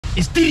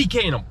It's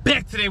DDK and I'm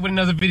back today with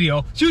another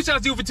video. Huge shout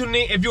out to you for tuning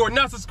in. If you are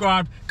not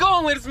subscribed, go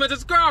on with the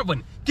subscribe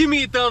button. Give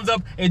me a thumbs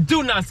up and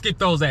do not skip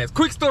those ads.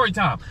 Quick story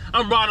time.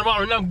 I'm riding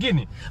around and I'm getting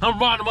it. I'm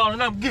riding around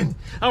and I'm getting it.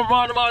 I'm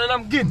riding around and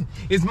I'm getting it.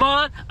 It's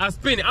mine, I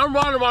spend it. I'm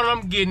riding around and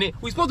I'm getting it.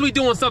 We're supposed to be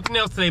doing something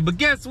else today, but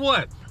guess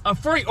what? A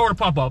freight order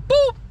pop up.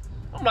 Boop!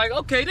 I'm like,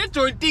 okay, that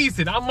joint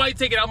decent. I might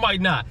take it, I might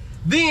not.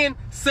 Then,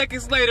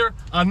 seconds later,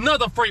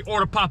 another freight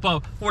order pop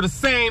up for the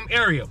same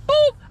area.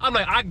 Boop! I'm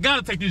like, I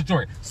gotta take this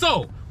joint.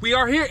 So, we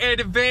are here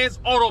at Advanced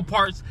Auto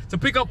Parts to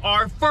pick up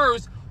our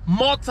first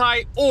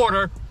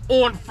multi-order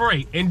on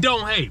freight. And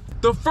don't hate.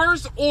 The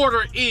first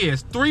order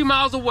is 3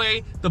 miles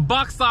away. The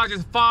box size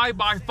is 5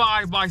 by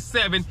 5 by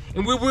 7,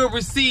 and we will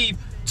receive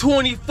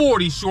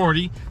 2040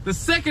 shorty. The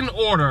second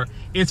order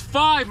is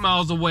 5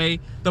 miles away.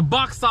 The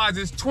box size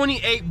is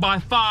 28 by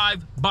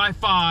 5 by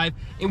 5,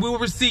 and we will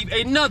receive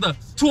another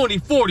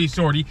 2040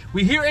 shorty.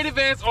 We here at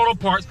Advanced Auto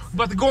Parts. We're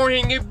about to go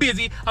ahead and get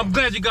busy. I'm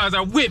glad you guys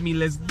are with me.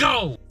 Let's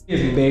go.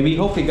 Busy, baby.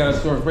 Hopefully you got a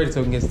store ready so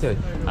we can get started.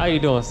 How you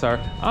doing, sir?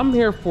 I'm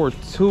here for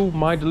 2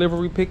 my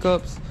delivery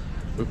pickups.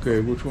 Okay,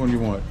 which one do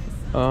you want?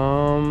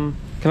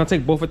 Can I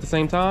take both at the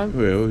same time?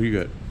 Well, you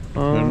got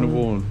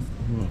one.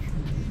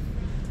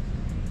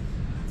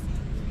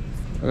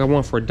 I got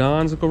one for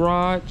Don's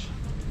garage.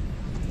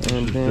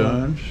 And then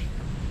Don's?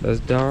 That's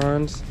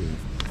Don's. Okay.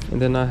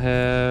 And then I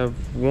have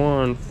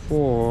one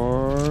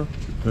for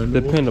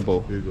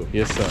Dependable. Here you go.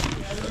 Yes, sir.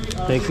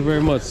 Thank you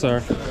very much,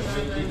 sir.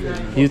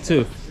 You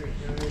too.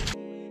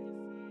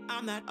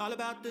 I'm not all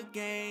about the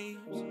games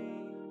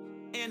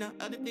and the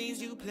other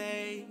things you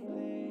play.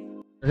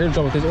 We're here to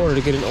jump with this order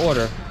to get an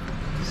order.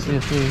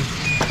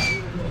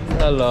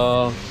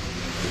 Hello.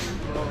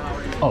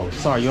 Oh,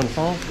 sorry, you on the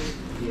phone?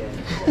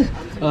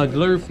 Yeah.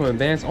 Delivery from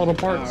Advanced Auto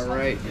Parts. All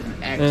right,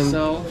 an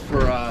XL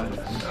for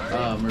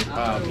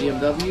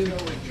BMW,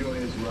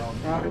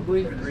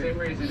 probably.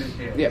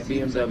 Yeah,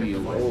 BMW,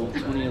 old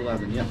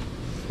 2011. Yep.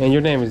 And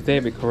your name is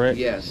David, correct?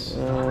 Yes.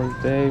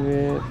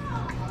 David.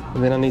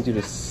 And then I need you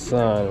to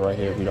sign right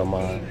here if you don't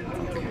mind.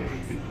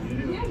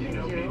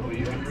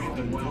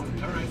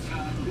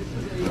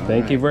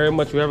 Thank you very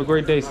much. You have a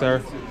great day,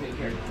 sir.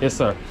 Yes,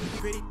 sir.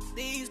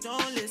 Please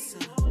don't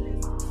listen.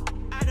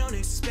 I don't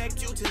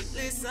expect you to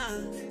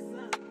listen.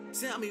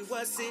 Tell me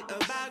what's it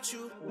about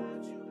you.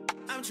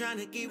 I'm trying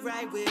to get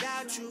right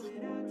without you.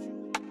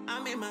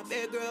 I'm in my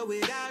bed, girl,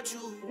 without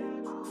you.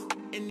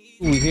 And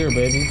We here,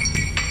 baby.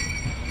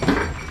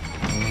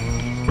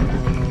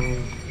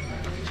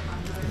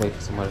 Wait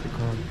for somebody to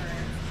come.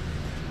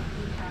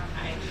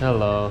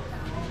 Hello.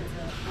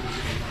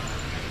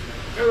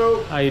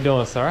 Hello. How you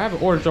doing, sir? I have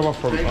an order drop off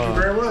from. Thank you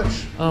very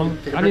much.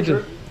 I need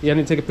to. Yeah, I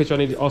need to take a picture.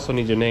 I also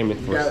need your name in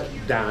first.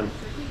 Don.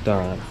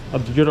 Don.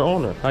 You're the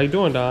owner. How you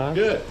doing, Don?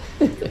 Good.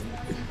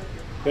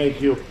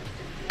 Thank you.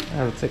 I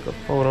have to take a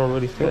photo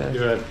really fast.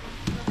 Good.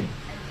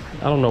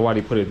 I don't know why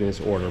they put it in this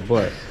order,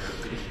 but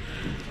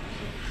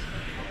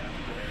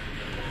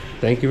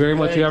thank you very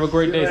much. You have a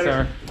great day,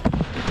 sir.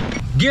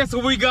 Guess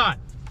what we got?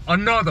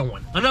 Another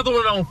one. Another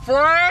one on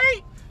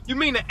FRAYT? You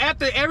mean that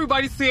after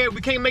everybody said we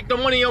can't make no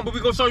money on, but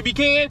we gonna show you we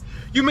can?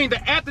 You mean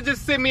that after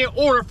just sent me an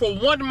order for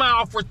 1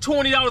 mile for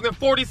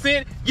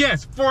 $20.40?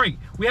 Yes, FRAYT.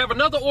 We have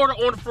another order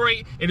on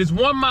FRAYT. It is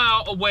 1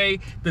 mile away.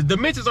 The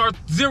dimensions are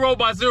 0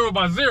 by 0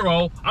 by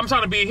 0. I'm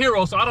trying to be a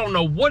hero, so I don't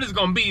know what it's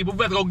gonna be, but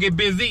we have to go get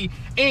busy.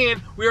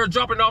 And we are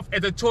dropping off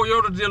at the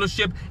Toyota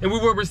dealership, and we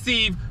will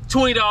receive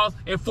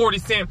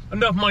 $20.40,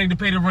 enough money to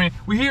pay the rent.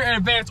 We're here at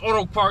Advanced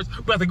Auto Parts.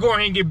 We have to go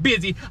ahead and get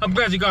busy. I'm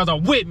glad you guys are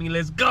with me.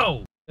 Let's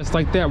go. Just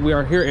like that, we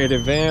are here at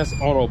Advanced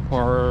Auto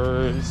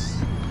Parts.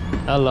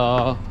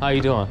 Hello, how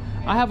you doing?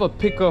 I have a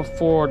pickup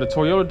for the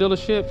Toyota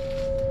dealership.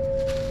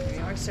 There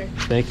you are, sir.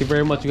 Thank you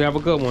very much. You have a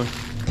good one.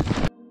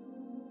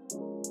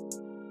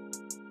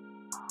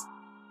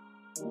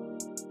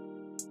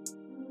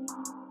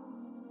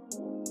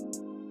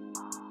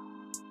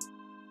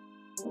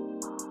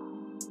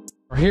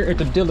 We're here at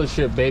the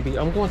dealership, baby.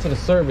 I'm going to the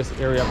service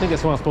area. I think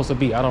that's where I'm supposed to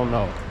be. I don't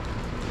know.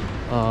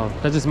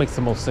 That just makes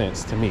the most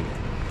sense to me.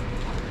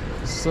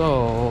 So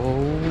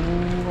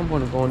I'm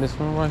gonna go in this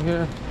one right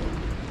here.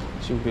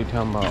 See what they're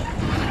talking about.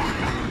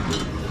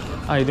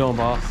 How you doing,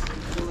 boss?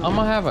 I'm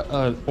gonna have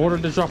an order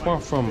to drop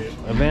off from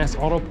Advanced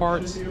Auto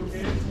Parts.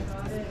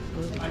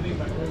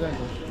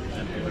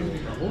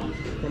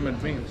 From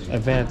Advance.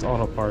 Advanced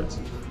Auto Parts.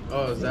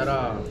 Oh, is that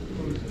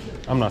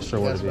I'm not sure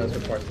what that's it is.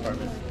 the parts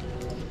department.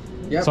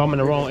 Yep. So I'm in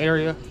the wrong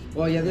area.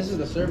 Well, yeah, this is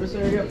the service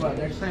area, but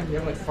next time if you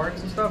have like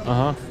parts and stuff,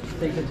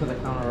 take it to the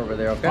counter over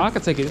there, okay? Oh, I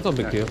can take it. It's no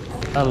big deal.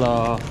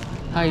 Hello.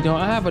 How you doing?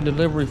 I have a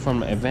delivery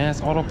from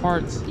Advanced Auto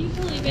Parts. You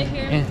can leave it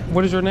here. And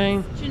what is your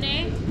name?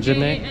 Janae.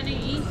 Janae?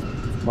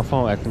 Janae. My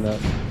phone acting up.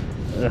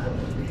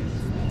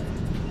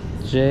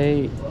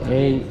 Janae.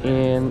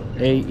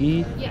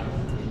 Yeah.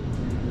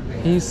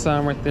 Can you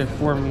sign right there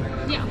for me?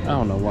 Yeah. I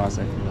don't know why it's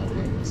acting up.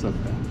 It's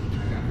okay.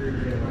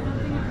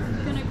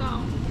 Gonna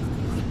go.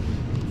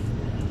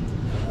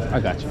 I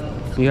got you.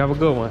 You have a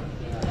good one.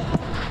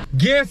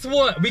 Guess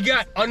what? We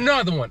got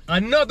another one,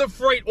 another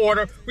freight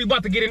order. We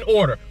about to get an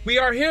order. We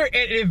are here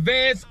at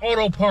Advanced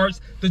Auto Parts.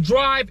 The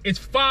drive is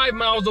 5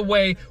 miles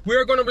away.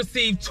 We're gonna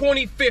receive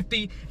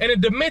 2050, and the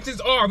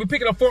dimensions are, we're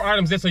picking up 4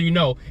 items just so you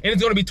know, and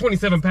it's gonna be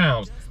 27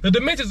 pounds. The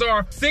dimensions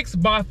are 6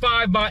 by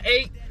 5 by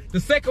 8. The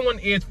second one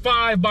is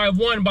 5 by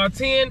 1 by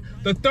 10.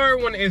 The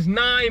third one is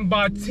 9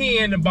 by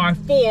 10 by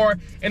 4.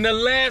 And the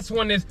last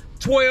one is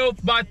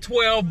 12 by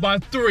 12 by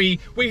 3.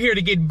 We're here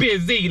to get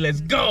busy. Let's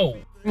go.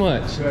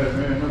 Much. Good,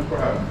 man, no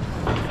problem.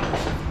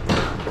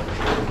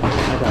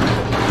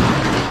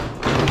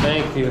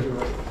 Thank you.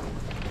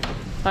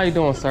 How you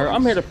doing, sir?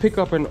 I'm here to pick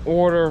up an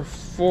order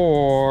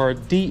for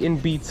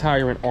D&B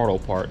Tire and Auto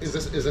Parts.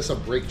 Is this a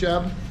brake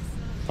job?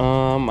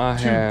 I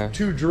have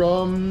two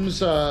drums,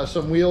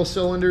 some wheel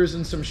cylinders,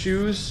 and some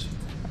shoes.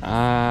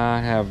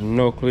 I have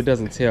no clue. It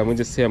doesn't tell me.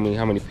 Just tell me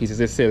how many pieces.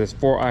 It says it's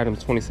 4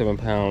 items, 27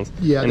 pounds.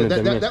 Yeah,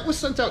 that was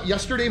sent out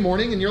yesterday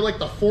morning, and you're like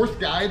the 4th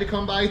guy to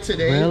come by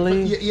today.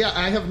 Really? But yeah,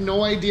 I have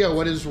no idea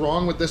what is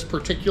wrong with this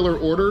particular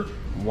order.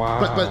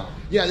 Wow. But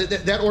yeah,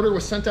 that order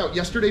was sent out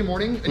yesterday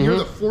morning, and you're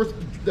the fourth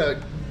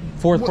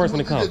person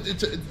to come.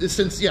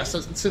 Since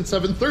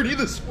 7:30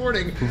 this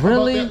morning.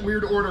 Really? About that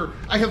weird order.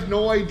 I have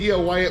no idea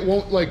why it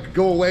won't like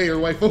go away or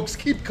why folks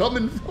keep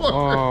coming for it.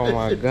 Oh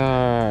my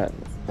God.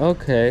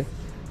 Okay.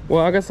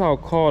 Well, I guess I'll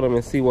call them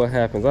and see what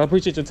happens. I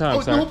appreciate your time,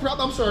 sir. No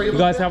problem. I'm sorry. You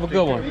guys have a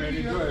good one.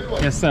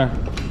 Yes, sir.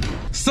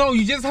 So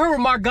you just heard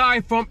what my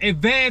guy from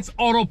Advanced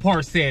Auto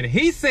Parts said.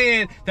 He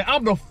said that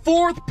I'm the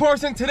 4th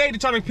person today to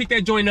try to pick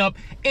that joint up,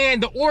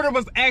 and the order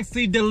was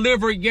actually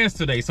delivered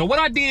yesterday. So what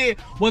I did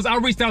was I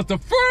reached out to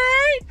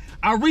FRAYT.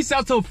 I reached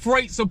out to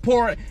FRAYT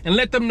support and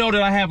let them know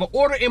that I have an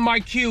order in my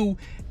queue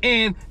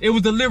and it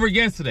was delivered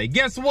yesterday.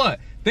 Guess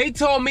what? They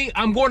told me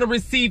I'm going to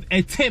receive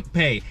a temp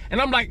pay.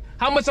 And I'm like,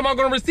 how much am I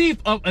going to receive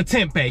of a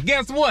temp pay?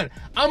 Guess what?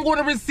 I'm going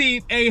to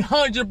receive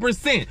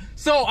 100%.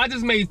 So I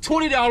just made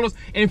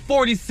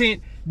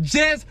 $20.40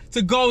 just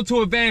to go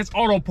to Advanced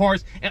Auto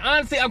Parts. And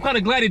honestly, I'm kind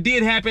of glad it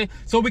did happen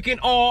so we can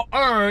all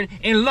earn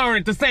and learn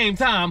at the same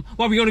time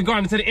while we're on the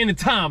garden to the end of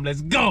time.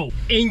 Let's go.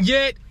 And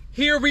yet,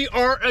 here we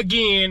are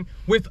again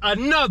with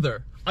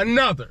another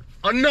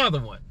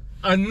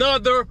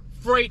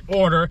freight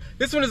order.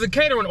 This one is a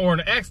catering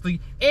order actually,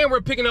 and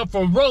we're picking up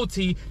from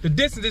roadie. The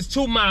distance is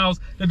 2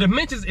 miles. The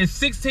dimensions is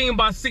 16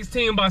 by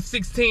 16 by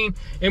 16,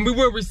 and we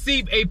will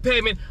receive a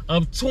payment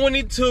of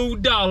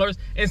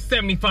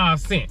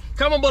 $22.75.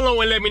 Comment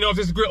below and let me know if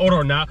this is a great order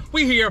or not.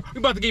 We here, we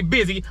about to get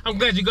busy. I'm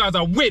glad you guys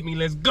are with me.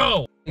 Let's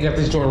go. You got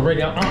this joint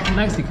ready. I'm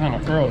actually kind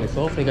of early,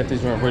 so hopefully I got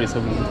this joint ready so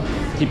we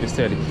can keep it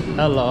steady.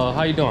 Hello,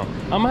 how you doing?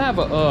 I'm gonna have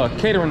a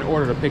catering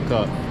order to pick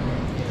up.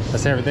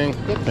 That's everything?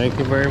 Yep. Thank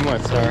you very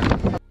much, sir.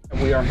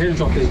 We are here to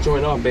drop this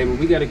joint off, baby.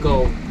 We gotta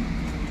go.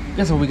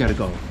 Guess where we gotta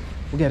go?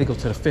 We gotta go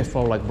to the 5th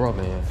floor like bro,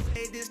 man.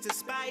 This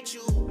despite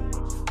you,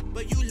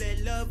 but you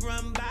let love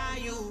run by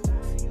you.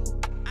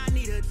 I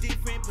need a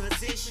different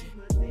position.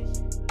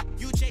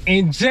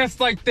 And just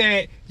like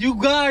that, you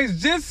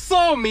guys just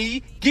saw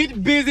me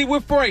get busy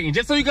with FRAYT. And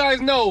just so you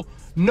guys know,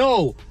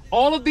 no,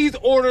 all of these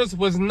orders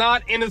was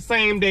not in the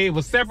same day. It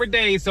was separate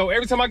days. So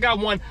every time I got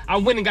one, I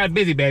went and got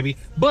busy, baby.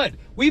 But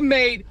we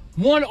made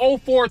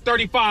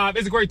 104.35.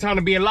 It's a great time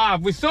to be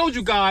alive. We showed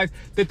you guys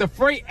that the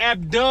FRAYT app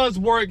does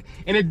work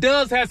and it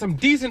does have some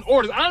decent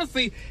orders.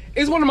 Honestly,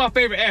 it's one of my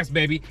favorite apps,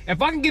 baby.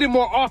 If I can get it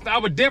more often, I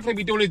would definitely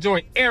be doing this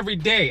joint every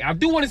day. I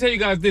do want to tell you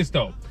guys this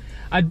though.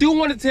 I do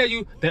want to tell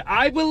you that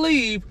I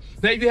believe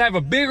that if you have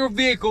a bigger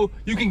vehicle,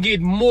 you can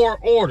get more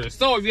orders.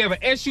 So if you have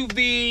an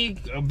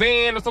SUV, a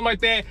van, or something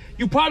like that,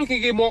 you probably can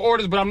get more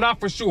orders, but I'm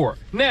not for sure.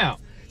 Now,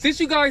 since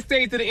you guys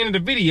stayed to the end of the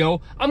video,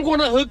 I'm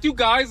going to hook you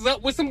guys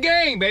up with some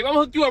game, baby. I'm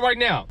going to hook you up right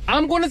now.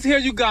 I'm going to tell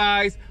you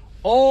guys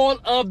all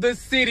of the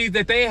cities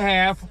that they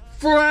have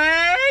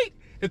FRAYT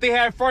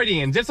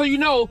in. Just so you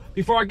know,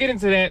 before I get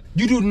into that,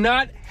 you do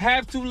not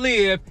have to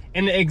live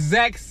in the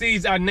exact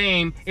cities I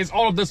named. It's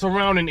all of the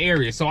surrounding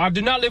areas. So I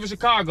do not live in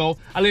Chicago.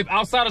 I live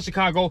outside of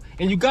Chicago.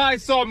 And you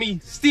guys saw me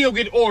still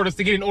get orders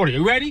to get an order.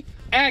 You ready?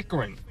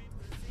 Akron,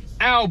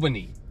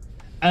 Albany,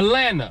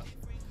 Atlanta,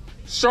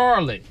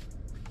 Charlotte,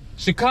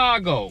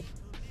 Chicago,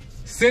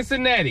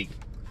 Cincinnati,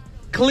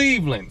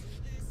 Cleveland,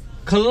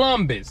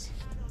 Columbus,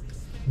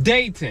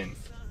 Dayton,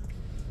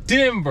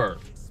 Denver,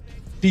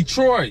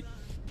 Detroit,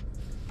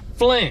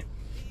 Flint,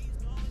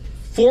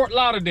 Fort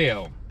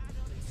Lauderdale,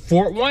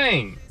 Fort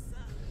Wayne,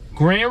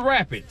 Grand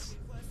Rapids,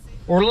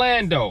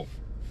 Orlando,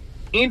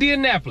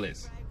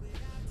 Indianapolis,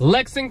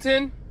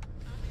 Lexington,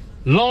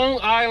 Long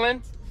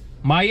Island,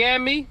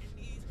 Miami,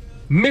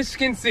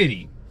 Michigan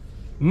City,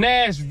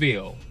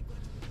 Nashville,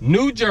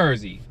 New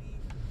Jersey,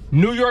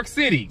 New York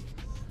City,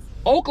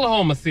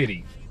 Oklahoma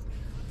City,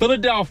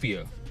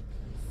 Philadelphia,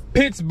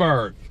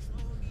 Pittsburgh,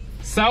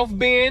 South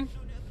Bend,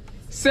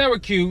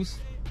 Syracuse,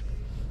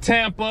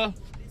 Tampa,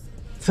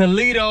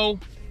 Toledo,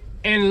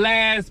 and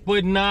last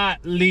but not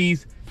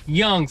least,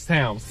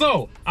 Youngstown.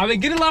 So I've been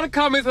getting a lot of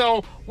comments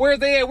on where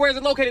they at, where is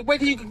it located, where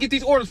can you get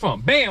these orders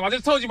from. Bam, I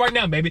just told you right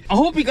now, baby. I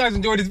hope you guys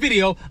enjoyed this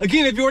video.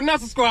 Again, if you are not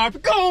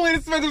subscribed, go ahead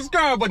and smash the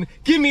subscribe button,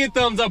 give me a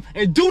thumbs up,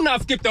 and do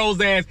not skip those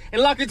ads,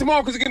 and lock in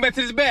tomorrow because we're getting back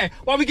to this bag.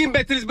 Why we getting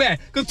back to this bag?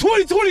 Because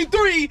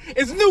 2023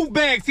 is new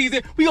bag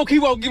season. We gonna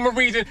keep on giving a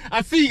region.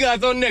 I see you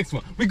guys on the next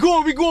one. We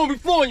going, we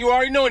flowing. You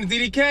already know it's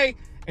DDK,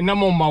 and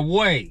I'm on my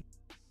way.